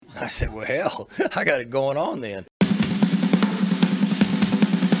I said, well, hell, I got it going on then.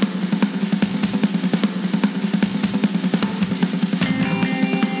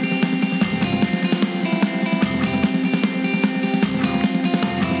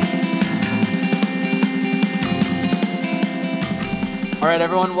 All right,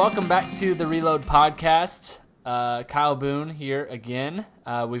 everyone, welcome back to the Reload Podcast. Kyle Boone here again.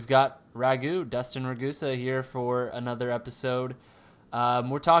 We've got Dustin Ragusa here for another episode.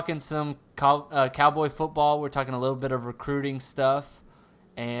 We're talking some Cowboy football. We're talking a little bit of recruiting stuff.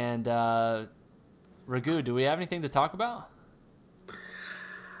 And Ragu, do we have anything to talk about?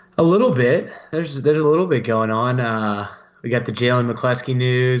 A little bit. There's a little bit going on. We got the Jalen McCleskey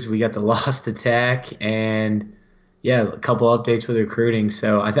news. We got the loss to Tech, and yeah, a couple updates with recruiting.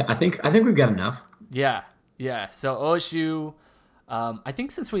 So I think we've got enough. Yeah. So OSU, I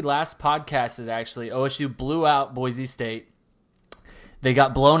think since we last podcasted, actually, OSU blew out Boise State. They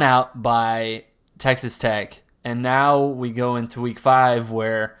got blown out by Texas Tech, and now we go into Week 5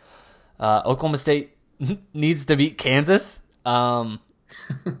 where Oklahoma State needs to beat Kansas.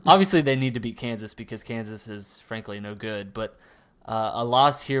 Obviously, they need to beat Kansas because Kansas is frankly no good, but a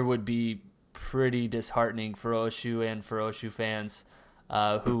loss here would be pretty disheartening for OSU and for OSU fans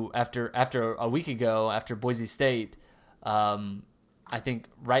who, after a week ago, after Boise State, I think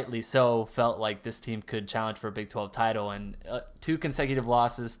rightly so, felt like this team could challenge for a Big 12 title, and 2 consecutive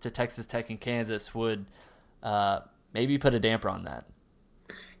losses to Texas Tech and Kansas would maybe put a damper on that.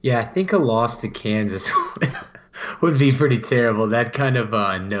 Yeah, I think a loss to Kansas would be pretty terrible. That kind of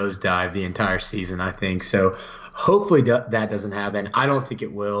nosedive the entire season, I think. So hopefully that doesn't happen. I don't think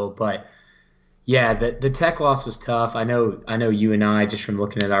it will, but yeah, the Tech loss was tough. I know you and I, just from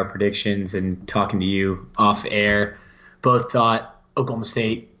looking at our predictions and talking to you off air, both thought Oklahoma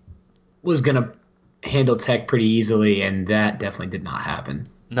State was going to handle Tech pretty easily, and that definitely did not happen.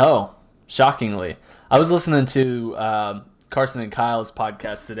 No, shockingly. I was listening to Carson and Kyle's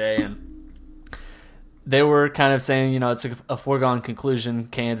podcast today, and they were kind of saying, it's a foregone conclusion.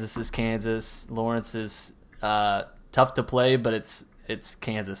 Kansas is Kansas. Lawrence is tough to play, but it's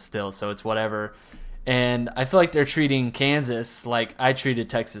Kansas still, so it's whatever. And I feel like they're treating Kansas like I treated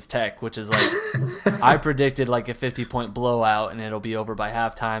Texas Tech, which is like I predicted like a 50-point blowout and it'll be over by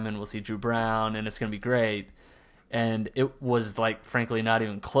halftime and we'll see Drew Brown and it's going to be great. And it was like frankly not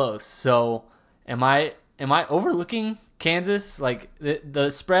even close. So am I overlooking Kansas? Like the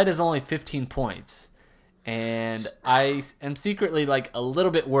spread is only 15 points. And I am secretly like a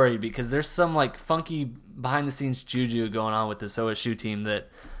little bit worried because there's some like funky behind the scenes juju going on with this OSU team that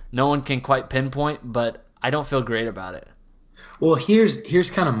no one can quite pinpoint, but I don't feel great about it. Well, here's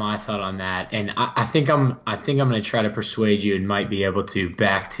kind of my thought on that, and I think I'm going to try to persuade you and might be able to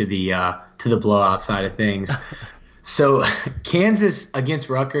back to the blowout side of things. So Kansas against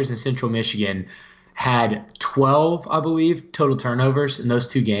Rutgers and Central Michigan had 12, I believe, total turnovers in those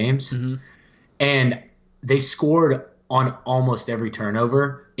 2 games, and they scored on almost every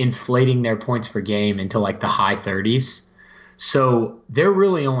turnover, inflating their points per game into like the high 30s. So they're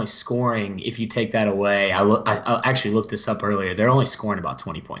really only scoring, if you take that away, I actually looked this up earlier, they're only scoring about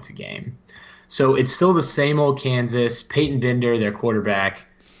 20 points a game. So it's still the same old Kansas. Peyton Bender, their quarterback,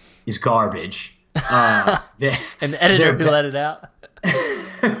 is garbage. An editor who let it out.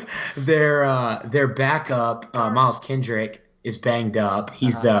 Their backup, Miles Kendrick, is banged up.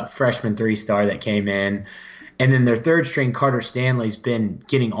 He's the freshman 3-star that came in. And then their third string, Carter Stanley's been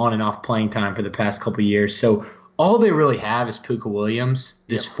getting on and off playing time for the past couple of years. So all they really have is Puka Williams,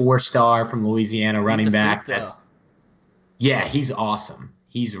 this 4-star from Louisiana running back. He's awesome.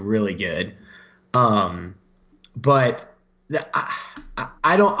 He's really good. But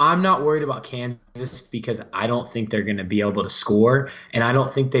I'm not worried about Kansas because I don't think they're going to be able to score, and I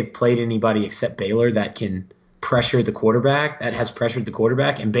don't think they've played anybody except Baylor that can pressure the quarterback, that has pressured the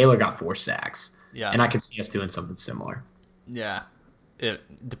quarterback, and Baylor got 4 sacks. Yeah. And I could see us doing something similar. Yeah. It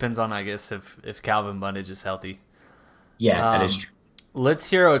depends on, I guess, if Calvin Bundage is healthy. Yeah, that is true.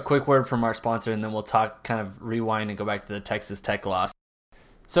 Let's hear a quick word from our sponsor, and then we'll kind of rewind and go back to the Texas Tech loss.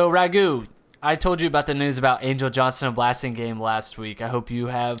 So, Ragu, I told you about the news about Angel Johnson and Blasingame last week. I hope you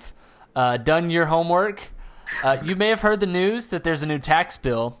have done your homework. You may have heard the news that there's a new tax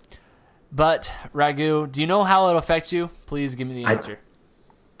bill, but, Ragu, do you know how it'll affect you? Please give me the answer.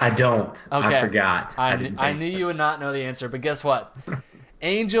 I don't. Okay. I forgot. I knew you would not know the answer, but guess what?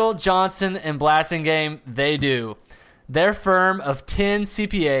 Angel Johnson and Blasingame, they do. Their firm of 10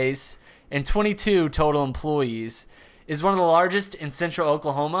 CPAs and 22 total employees is one of the largest in central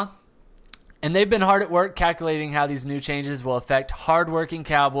Oklahoma, and they've been hard at work calculating how these new changes will affect hardworking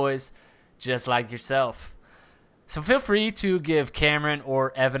Cowboys just like yourself. So feel free to give Cameron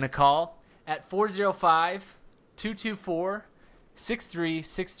or Evan a call at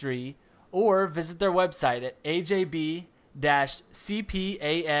 405-224-6363 or visit their website at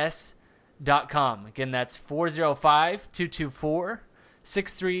ajb-cpas.com. Again, that's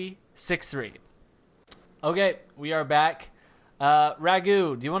 405-224-6363. Okay, we are back.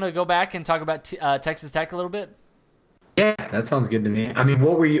 Ragu, do you want to go back and talk about Texas Tech a little bit? Yeah, that sounds good to me. I mean,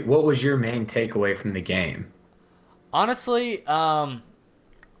 what was your main takeaway from the game? Honestly, I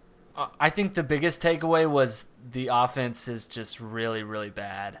think the biggest takeaway was the offense is just really, really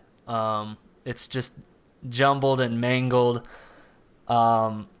bad. It's just jumbled and mangled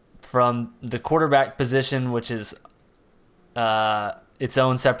from the quarterback position, which is its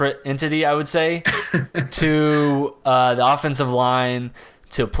own separate entity, I would say, to the offensive line,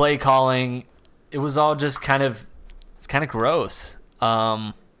 to play calling. It was all just it's kind of gross.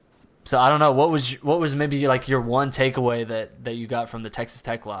 So I don't know, what was maybe like your one takeaway that you got from the Texas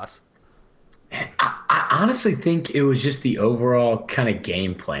Tech loss? I honestly think it was just the overall kind of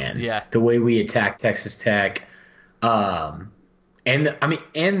game plan. Yeah. The way we attacked Texas Tech. And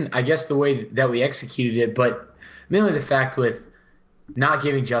I guess the way that we executed it, but mainly the fact with not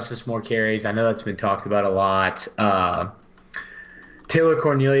giving Justice more carries. I know that's been talked about a lot. Taylor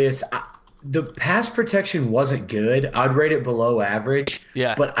Cornelius, the pass protection wasn't good. I'd rate it below average.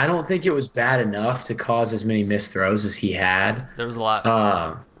 Yeah. But I don't think it was bad enough to cause as many missed throws as he had. There was a lot.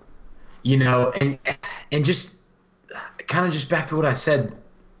 And just kind of just back to what I said,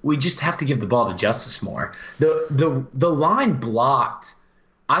 we just have to give the ball to Justice more. The line blocked.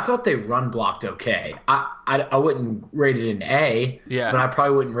 I thought they run blocked okay. I wouldn't rate it an A, but I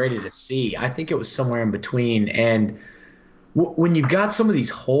probably wouldn't rate it a C. I think it was somewhere in between. And when you've got some of these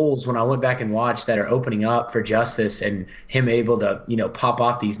holes, when I went back and watched, that are opening up for Justice and him able to, pop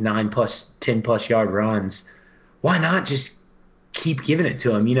off these 9+, 10+ yard runs, why not just keep giving it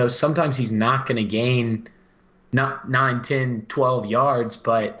to him? Sometimes he's not going to gain not 9, 10, 12 yards,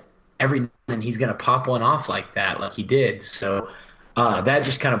 but every now and then he's going to pop one off like that, like he did. So that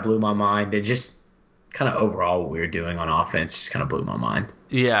just kind of blew my mind. And just kind of overall what we were doing on offense just kind of blew my mind.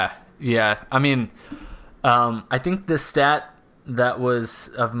 Yeah. I mean, I think the stat that was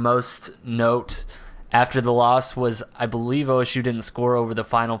of most note after the loss was, I believe OSU didn't score over the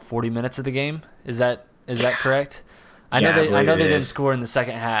final 40 minutes of the game. Is that correct? I know they didn't score in the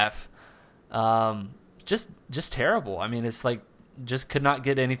second half. Just terrible. I mean, it's like just could not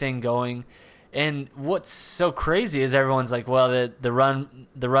get anything going. And what's so crazy is everyone's like, well, the run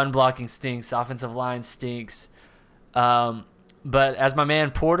blocking stinks, the offensive line stinks. But as my man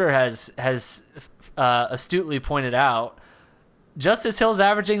Porter has astutely pointed out, Justice Hill's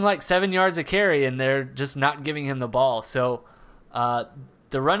averaging like 7 yards a carry, and they're just not giving him the ball. So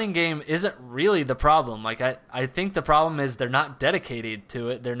the running game isn't really the problem. Like I think the problem is they're not dedicated to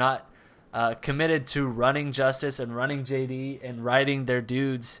it. They're not committed to running Justice and running JD and riding their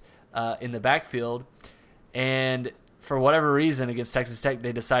dudes in the backfield. And for whatever reason against Texas Tech,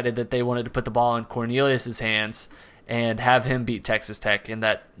 they decided that they wanted to put the ball in Cornelius's hands and have him beat Texas Tech, and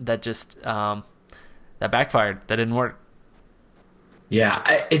that just that backfired. That didn't work.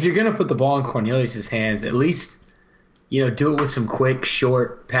 Yeah, if you're gonna put the ball in Cornelius's hands, at least do it with some quick,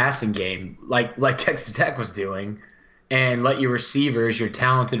 short passing game, like Texas Tech was doing, and let your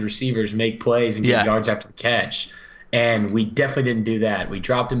talented receivers, make plays and get yards after the catch. And we definitely didn't do that. We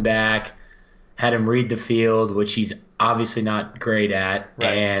dropped him back, had him read the field, which he's obviously not great at,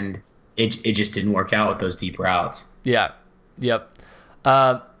 and it just didn't work out with those deep routes. Yeah. Yep.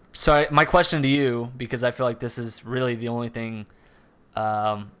 So my question to you, because I feel like this is really the only thing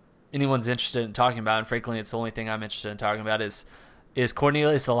anyone's interested in talking about, and frankly it's the only thing I'm interested in talking about, is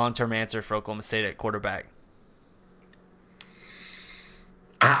Cornelius the long-term answer for Oklahoma State at quarterback?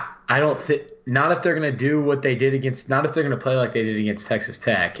 I don't think – not if they're going to do what they did against – not if they're going to play like they did against Texas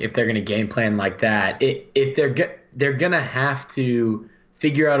Tech, if they're going to game plan like that. If they're going to have to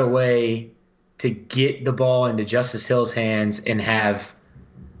figure out a way to get the ball into Justice Hill's hands and have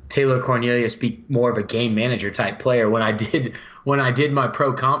Taylor Cornelius be more of a game manager type player. When I did my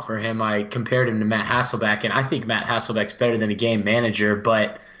pro comp for him, I compared him to Matt Hasselbeck, and I think Matt Hasselbeck's better than a game manager,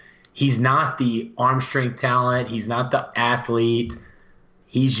 but he's not the arm strength talent. He's not the athlete.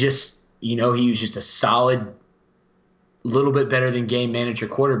 He's just, he was just a solid, little bit better than game manager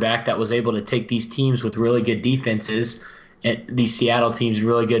quarterback that was able to take these teams with really good defenses and these Seattle teams,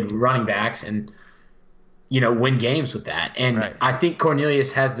 really good running backs, and, win games with that. And I think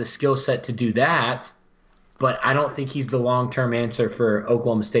Cornelius has the skill set to do that, but I don't think he's the long-term answer for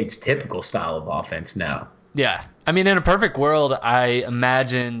Oklahoma State's typical style of offense now. Yeah. I mean, in a perfect world, I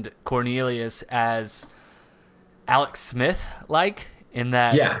imagined Cornelius as Alex Smith in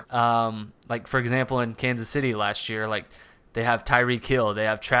that. Yeah. Like for example, in Kansas City last year, like they have Tyreek Hill, they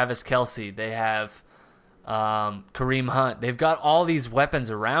have Travis Kelce, they have Kareem Hunt. They've got all these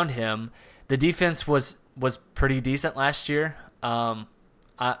weapons around him. The defense was pretty decent last year.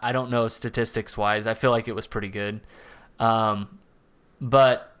 I don't know statistics wise. I feel like it was pretty good.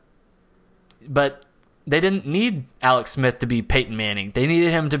 But they didn't need Alex Smith to be Peyton Manning. They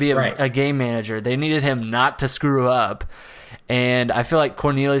needed him to be a game manager. They needed him not to screw up. And I feel like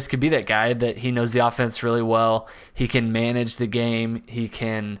Cornelius could be that guy, that he knows the offense really well. He can manage the game. He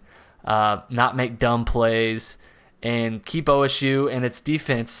can not make dumb plays and keep OSU and its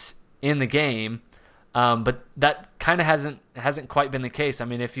defense in the game. But that kind of hasn't quite been the case. I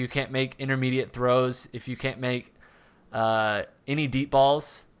mean, if you can't make intermediate throws, if you can't make any deep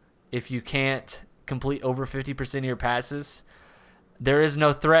balls, if you can't complete over 50% of your passes, there is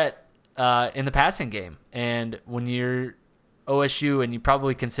no threat in the passing game. And when you're OSU and you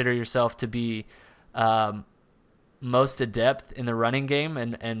probably consider yourself to be most adept in the running game,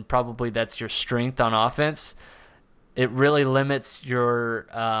 and probably that's your strength on offense, it really limits your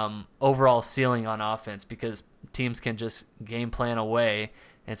overall ceiling on offense, because teams can just game plan away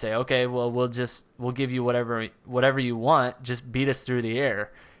and say, okay, well, we'll give you whatever you want, just beat us through the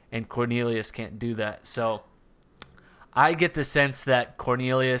air. And Cornelius can't do that. So I get the sense that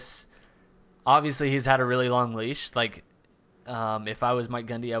Cornelius, obviously he's had a really long leash. Like if I was Mike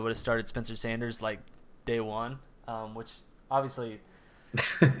Gundy, I would have started Spencer Sanders like day one, which obviously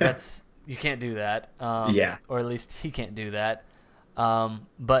you can't do that. Yeah. Or at least he can't do that.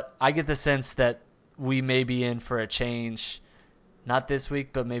 But I get the sense that we may be in for a change, not this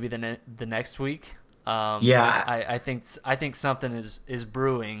week, but maybe the next week. I think something is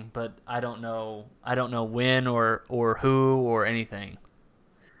brewing, but I don't know when or who or anything.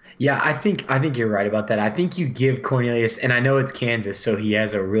 Yeah, I think you're right about that. I think you give Cornelius, and I know it's Kansas, so he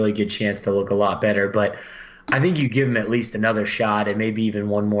has a really good chance to look a lot better, but I think you give him at least another shot, and maybe even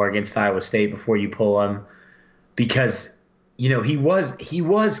one more against Iowa State before you pull him, because he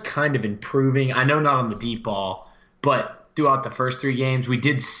was kind of improving. I know not on the deep ball, but throughout the first 3 games we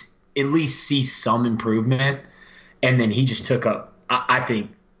did at least see some improvement, and then he just I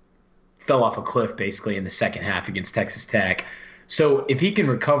think fell off a cliff basically in the second half against Texas Tech. So if he can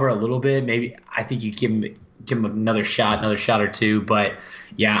recover a little bit, maybe I think you give him another shot or two. But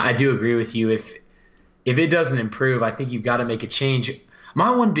yeah, I do agree with you. If it doesn't improve, I think you've got to make a change. My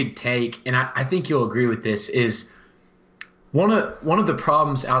one big take, and I think you'll agree with this, is one of the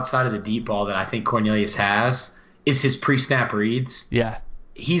problems outside of the deep ball that I think Cornelius has is his pre-snap reads. Yeah.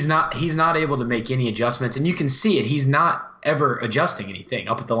 He's not able to make any adjustments, and you can see it. He's not ever adjusting anything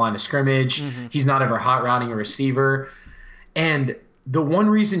up at the line of scrimmage. Mm-hmm. He's not ever hot routing a receiver. And the one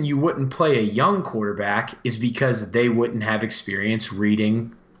reason you wouldn't play a young quarterback is because they wouldn't have experience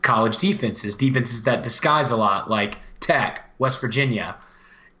reading college defenses that disguise a lot, like Tech, West Virginia.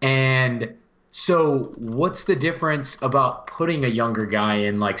 And so what's the difference about putting a younger guy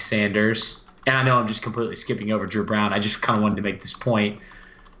in like Sanders? And I know I'm just completely skipping over Drew Brown. I just kind of wanted to make this point.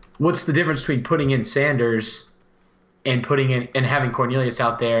 What's the difference between putting in Sanders and having Cornelius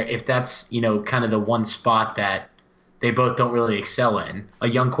out there, if that's, kind of the one spot that they both don't really excel in? A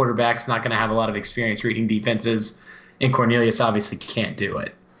young quarterback's not going to have a lot of experience reading defenses, and Cornelius obviously can't do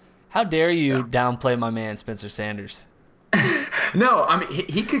it. How dare you downplay my man Spencer Sanders? No, I mean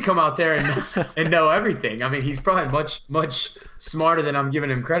he could come out there and know everything. I mean, he's probably much smarter than I'm giving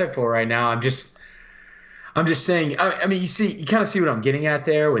him credit for right now. I'm just saying. I mean, you kind of see what I'm getting at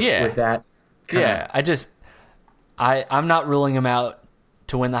there with that. I'm not ruling him out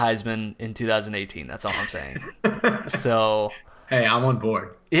to win the Heisman in 2018. That's all I'm saying. So hey, I'm on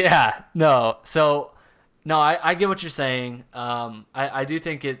board. Yeah, no. So no, I get what you're saying. I do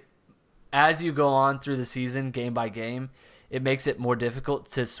think it, as you go on through the season, game by game, it makes it more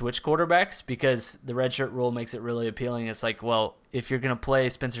difficult to switch quarterbacks, because the redshirt rule makes it really appealing. It's like, well, if you're going to play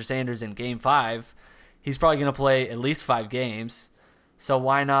Spencer Sanders in game 5, he's probably going to play at least 5 games. So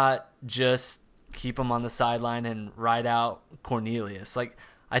why not just keep him on the sideline and ride out Cornelius? Like,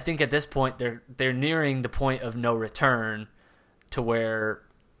 I think at this point they're nearing the point of no return, to where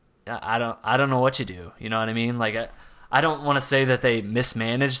I don't know what you do. You know what I mean? Like, I don't want to say that they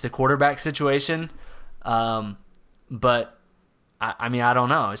mismanaged the quarterback situation, but I mean, I don't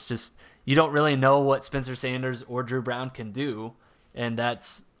know. It's just, you don't really know what Spencer Sanders or Drew Brown can do, and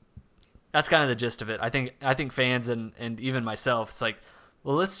that's kind of the gist of it. I think fans and even myself, it's like,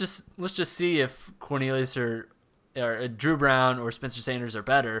 well, let's just see if Cornelius or Drew Brown or Spencer Sanders are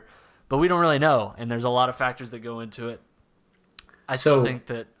better, but we don't really know, and there's a lot of factors that go into it. I still think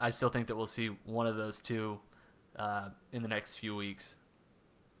that we'll see one of those two in the next few weeks.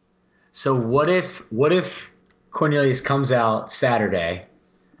 So what if Cornelius comes out Saturday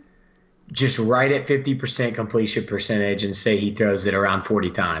just right at 50% completion percentage and say he throws it around 40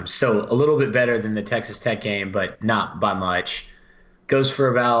 times? So a little bit better than the Texas Tech game, but not by much. Goes for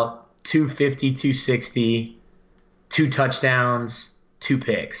about 250, 260, 2 touchdowns, 2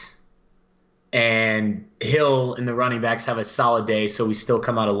 picks. And Hill and the running backs have a solid day, so we still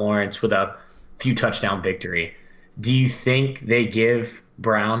come out of Lawrence with a few touchdown victory. Do you think they give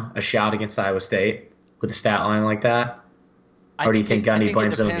Brown a shot against Iowa State with a stat line like that? Or do you think Gundy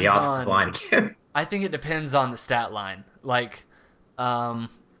blames it on the offensive line again? I think it depends on the stat line. Like, I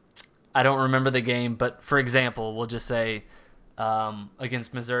don't remember the game, but for example, we'll just say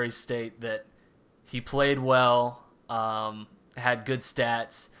against Missouri State that he played well, had good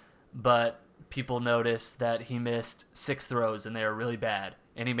stats, but people noticed that he missed 6 throws and they were really bad.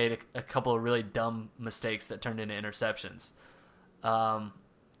 And he made a couple of really dumb mistakes that turned into interceptions.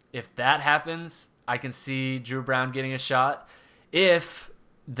 If that happens, I can see Drew Brown getting a shot. If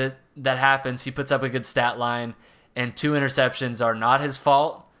that happens, he puts up a good stat line, and 2 interceptions are not his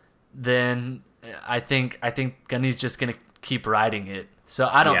fault, then I think Gundy's just going to keep riding it. So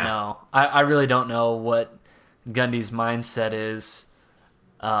I don't know. I really don't know what Gundy's mindset is.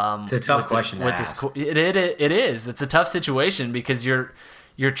 It's a tough question to ask. It is. It's a tough situation because you're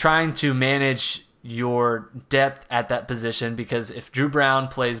trying to manage your depth at that position, because if Drew Brown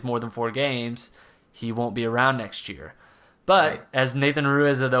plays more than 4 games, he won't be around next year. But right. As Nathan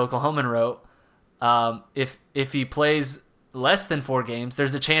Ruiz of the Oklahoman wrote, if he plays less than 4 games,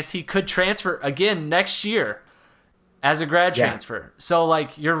 there's a chance he could transfer again next year as a grad transfer. So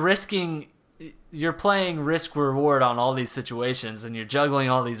like you're playing risk reward on all these situations, and you're juggling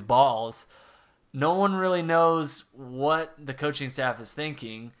all these balls. No one really knows what the coaching staff is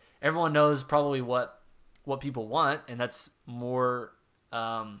thinking. Everyone knows probably what people want, and that's more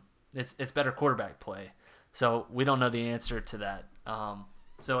it's better quarterback play. So we don't know the answer to that.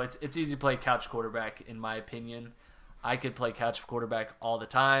 So it's easy to play couch quarterback, in my opinion. I could play couch quarterback all the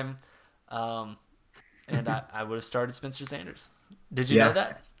time, and I would have started Spencer Sanders. Did you know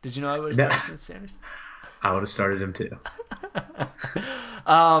that? Did you know I would have started Spencer Sanders? I would have started him too.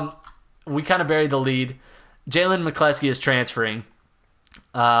 We kind of buried the lead. Jalen McCleskey is transferring.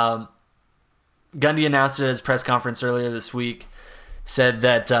 Gundy announced it at his press conference earlier this week, said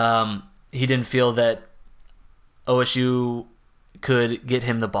that he didn't feel that OSU could get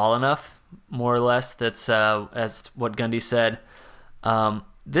him the ball enough, more or less. That's what Gundy said.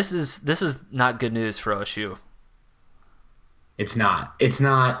 This is not good news for OSU. It's not. It's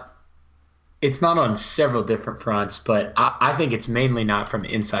not on several different fronts, but I think it's mainly not from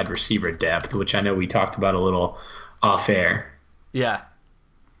inside receiver depth, which I know we talked about a little off air. Yeah.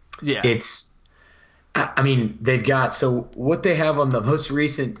 I mean, they've got, so what they have on the most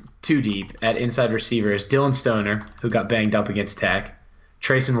recent 2 deep at inside receiver is Dylan Stoner, who got banged up against Tech,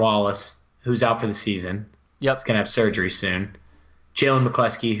 Trayson Wallace, who's out for the season. Yep. He's going to have surgery soon. Jalen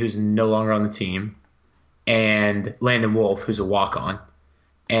McCleskey, who's no longer on the team, and Landon Wolf, who's a walk-on.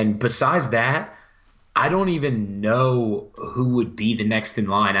 And besides that, I don't even know who would be the next in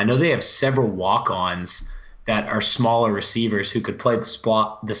line. I know they have several walk-ons that are smaller receivers who could play the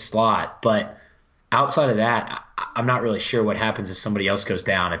slot, but outside of that, I'm not really sure what happens if somebody else goes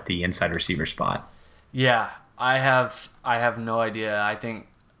down at the inside receiver spot. Yeah, I have no idea. I think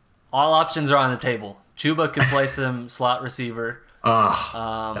all options are on the table. Chuba could play some slot receiver, which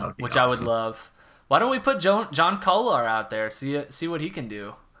awesome. I would love. Why don't we put John Kolar out there, see what he can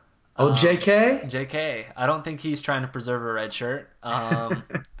do? JK? JK. I don't think he's trying to preserve a red shirt.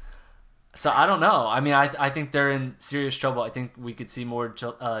 So I don't know. I mean, I think they're in serious trouble. I think we could see more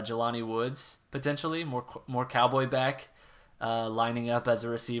Jelani Woods potentially, more Cowboy back lining up as a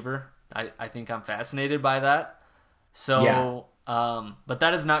receiver. I think I'm fascinated by that. So, but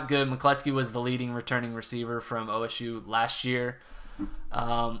that is not good. McCleskey was the leading returning receiver from OSU last year.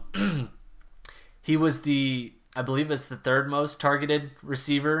 He was I believe it's the 3rd most targeted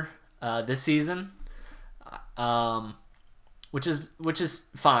receiver this season, which is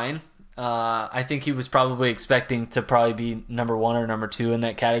fine. I think he was probably expecting to probably be number 1 or number 2 in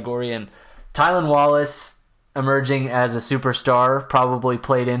that category, and Tylan Wallace emerging as a superstar probably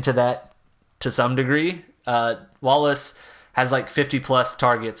played into that to some degree. Wallace has like 50-plus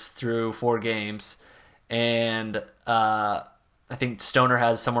targets through 4 games, and I think Stoner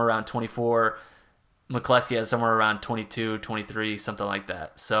has somewhere around 24. McCleskey has somewhere around 22, 23, something like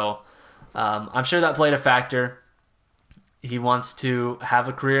that. So I'm sure that played a factor. He wants to have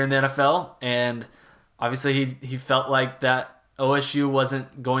a career in the NFL, and obviously he felt like that OSU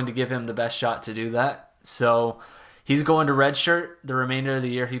wasn't going to give him the best shot to do that. So he's going to redshirt the remainder of the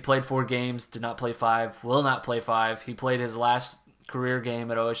year. He played 4 games, did not play 5, will not play 5. He played his last career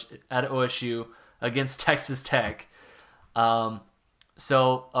game at OSU against Texas Tech. So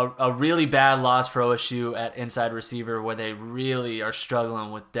a really bad loss for OSU at inside receiver where they really are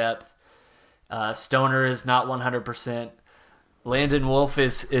struggling with depth. Stoner is not 100%. Landon Wolf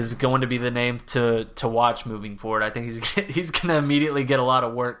is going to be the name to watch moving forward. I think he's going to immediately get a lot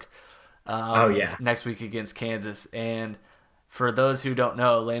of work next week against Kansas. And for those who don't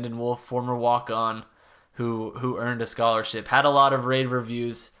know, Landon Wolf, former walk-on who earned a scholarship, had a lot of rave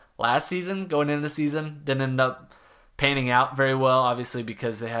reviews last season, going into the season. Didn't end up panning out very well, obviously,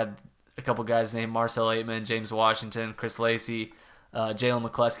 because they had a couple guys named Marcel Aitman, James Washington, Chris Lacey, Jalen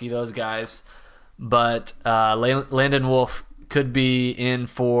McCluskey, those guys. But Landon Wolf could be in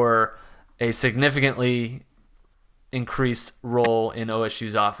for a significantly increased role in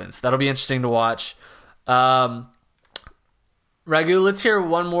OSU's offense. That'll be interesting to watch. Ragu, let's hear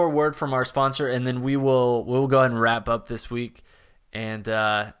one more word from our sponsor, and then we'll go ahead and wrap up this week and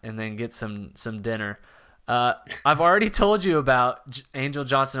then get some dinner. I've already told you about Angel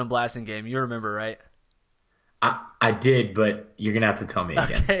Johnson and Blasingame. You remember, right? I did, but you're gonna have to tell me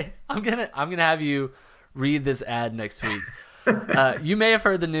again. Okay, I'm gonna have you read this ad next week. You may have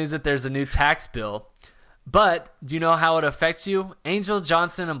heard the news that there's a new tax bill, but do you know how it affects you? Angel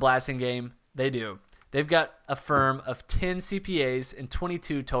Johnson and Blasingame, they do. They've got a firm of 10 CPAs and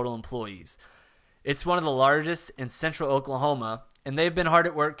 22 total employees. It's one of the largest in central Oklahoma, and they've been hard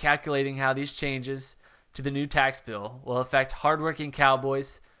at work calculating how these changes to the new tax bill will affect hardworking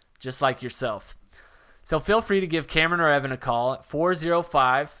cowboys just like yourself. So feel free to give Cameron or Evan a call at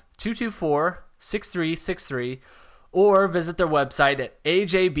 405-224-6363 or visit their website at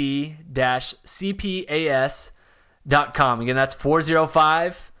ajb-cpas.com. Again, that's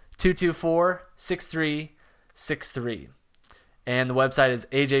 405-224-6363. And the website is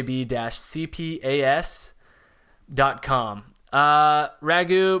ajb-cpas.com.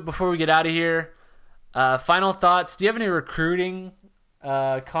 Ragu, before we get out of here, final thoughts. Do you have any recruiting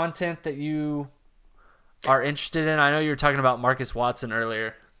content that you are interested in? I know you were talking about Marcus Watson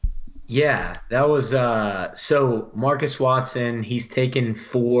earlier. Yeah, that was so Marcus Watson, he's taken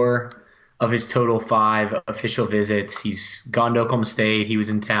 4 of his total 5 official visits. He's gone to Oklahoma State. He was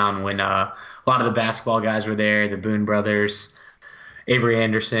in town when a lot of the basketball guys were there, the Boone brothers, Avery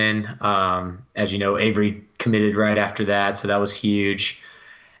Anderson. As you know, Avery committed right after that, so that was huge.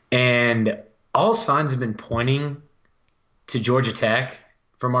 And all signs have been pointing to Georgia Tech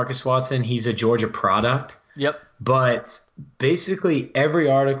for Marcus Watson. He's a Georgia product. Yep. But basically every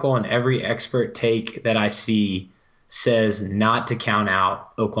article and every expert take that I see says not to count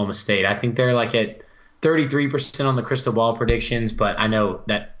out Oklahoma State. I think they're like at 33% on the crystal ball predictions, but I know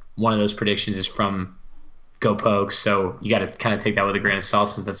that one of those predictions is from Go Pokes, so you got to kind of take that with a grain of salt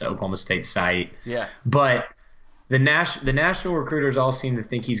since that's an Oklahoma State site. Yeah. But the national recruiters all seem to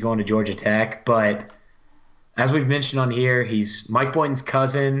think he's going to Georgia Tech, but as we've mentioned on here, he's Mike Boynton's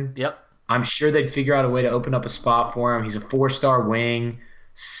cousin. Yep. I'm sure they'd figure out a way to open up a spot for him. He's a 4-star wing,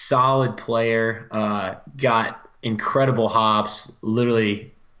 solid player, got incredible hops.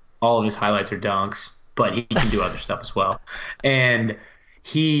 Literally all of his highlights are dunks, but he can do other stuff as well. And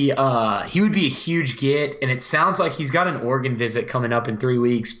he would be a huge get, and it sounds like he's got an Oregon visit coming up in 3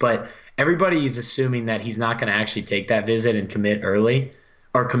 weeks, but everybody is assuming that he's not going to actually take that visit and commit early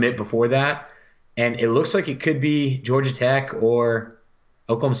or commit before that. And it looks like it could be Georgia Tech or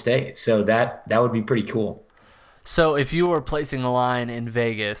Oklahoma State. So that would be pretty cool. So if you were placing a line in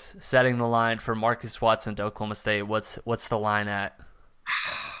Vegas, setting the line for Marcus Watson to Oklahoma State, what's the line at?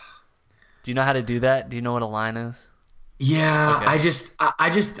 Do you know how to do that? Do you know what a line is? Yeah, Okay.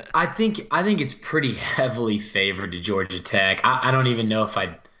 I think it's pretty heavily favored to Georgia Tech. I don't even know if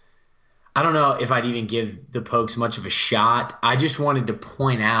I don't know if I'd even give the Pokes much of a shot. I just wanted to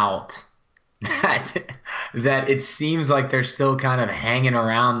point out that it seems like they're still kind of hanging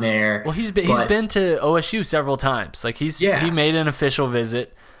around there. Well, he's been to OSU several times. Like he made an official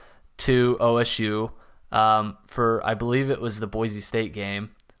visit to OSU for, I believe it was the Boise State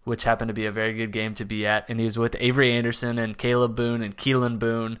game, which happened to be a very good game to be at, and he was with Avery Anderson and Caleb Boone and Keelan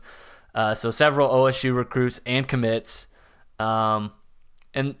Boone, so several OSU recruits and commits. And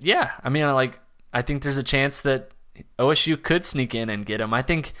yeah, I mean, I think there's a chance that OSU could sneak in and get him.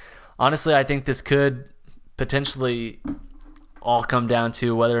 Honestly, I think this could potentially all come down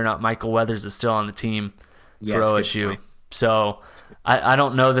to whether or not Michael Weathers is still on the team for OSU. So I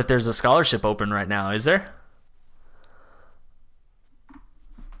don't know that there's a scholarship open right now, is there?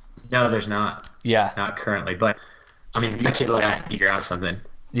 No, there's not. Yeah. Not currently. But, I mean, you could figure out something.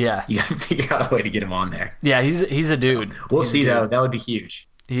 Yeah. You got to figure out a way to get him on there. Yeah, he's a dude. We'll He's see, a dude. though. That would be huge.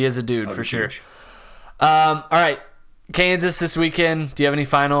 He is a dude for sure. Huge. All right. Kansas this weekend. Do you have any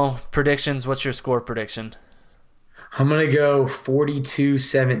final predictions? What's your score prediction? I'm going to go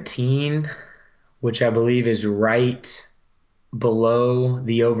 42-17, which I believe is right below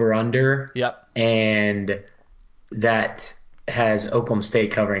the over-under. Yep. And that has Oklahoma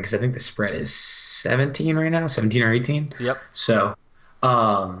State covering because I think the spread is 17 right now, 17 or 18. Yep. So,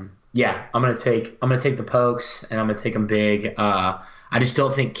 yeah, I'm gonna take the Pokes and I'm gonna take them big. I just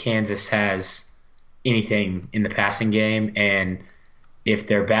don't think Kansas has anything in the passing game, and if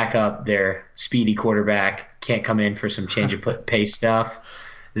their backup, their speedy quarterback, can't come in for some change of pace stuff,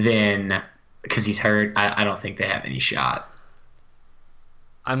 then because he's hurt, I don't think they have any shot.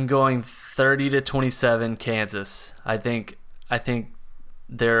 I'm going 30-27 Kansas. I think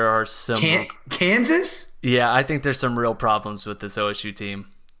there are some Kansas? Yeah, I think there's some real problems with this OSU team.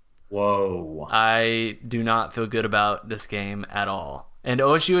 Whoa. I do not feel good about this game at all. And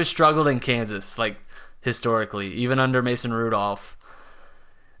OSU has struggled in Kansas, like historically, even under Mason Rudolph.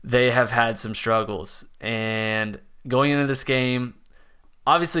 They have had some struggles. And going into this game,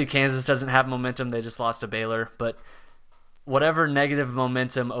 obviously Kansas doesn't have momentum. They just lost to Baylor, but whatever negative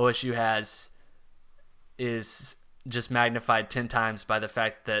momentum OSU has is just magnified 10 times by the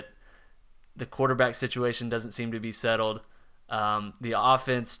fact that the quarterback situation doesn't seem to be settled. The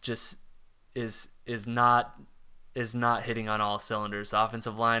offense just is not hitting on all cylinders. The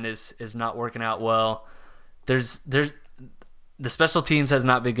offensive line is not working out well. The special teams has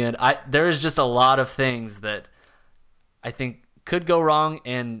not been good. There is just a lot of things that I think could go wrong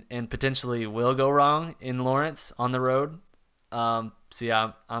and potentially will go wrong in Lawrence on the road. So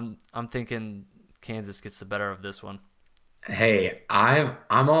yeah, I'm thinking Kansas gets the better of this one. Hey, I'm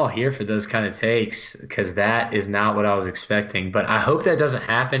all here for those kind of takes because that is not what I was expecting. But I hope that doesn't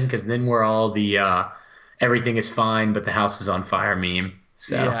happen because then we're all the everything is fine but the house is on fire meme.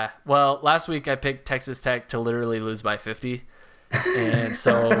 So yeah. Well, last week I picked Texas Tech to literally lose by 50. And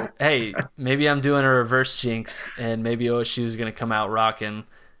so, hey, maybe I'm doing a reverse jinx and maybe OSU is going to come out rocking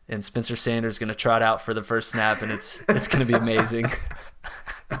and Spencer Sanders is going to trot out for the first snap and it's going to be amazing.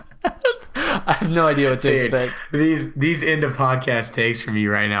 I have no idea what to expect. These end of podcast takes from you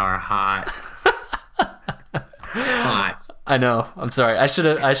right now are hot. Hot. I know. I'm sorry. I should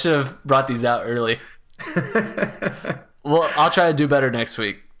have brought these out early. Well, I'll try to do better next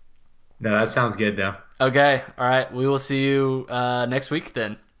week. No, that sounds good though. Okay. All right. We will see you next week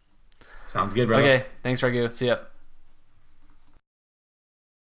then. Sounds good, brother. Okay. Thanks, Ragu. See ya.